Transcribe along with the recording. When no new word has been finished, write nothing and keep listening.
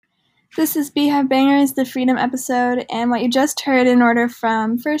This is Beehive Bangers, the Freedom episode, and what you just heard in order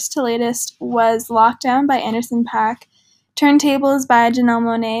from first to latest was Lockdown by Anderson .Paak, Turntables by Janelle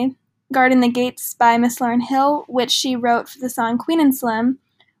Monáe, Guard in the Gates by Miss Lauryn Hill, which she wrote for the song Queen and Slim,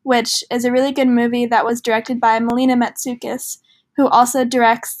 which is a really good movie that was directed by Melina Matsoukas, who also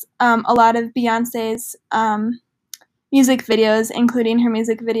directs a lot of Beyonce's music videos, including her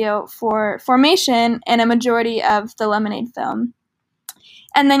music video for Formation and a majority of the Lemonade film.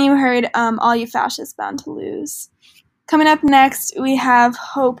 And then you heard All You Fascists Bound to Lose. Coming up next, we have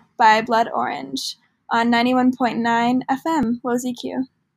Hope by Blood Orange on 91.9 FM, WOZQ.